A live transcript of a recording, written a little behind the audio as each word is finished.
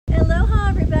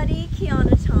me,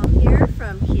 Kiana here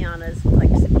from Kiana's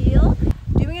Flex Appeal,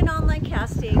 doing an online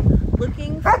casting,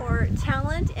 looking for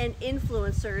talent and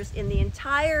influencers in the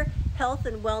entire health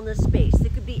and wellness space.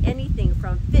 It could be anything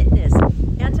from fitness,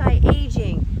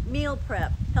 anti-aging, meal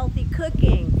prep, healthy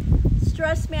cooking,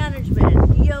 stress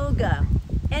management, yoga,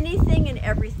 anything and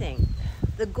everything.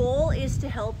 The goal is to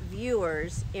help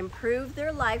viewers improve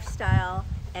their lifestyle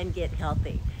and get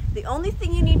healthy. The only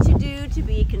thing you need to do to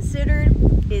be considered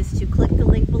is to click the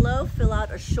link below, fill out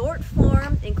a short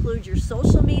form, include your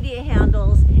social media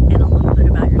handles, and a little bit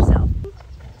about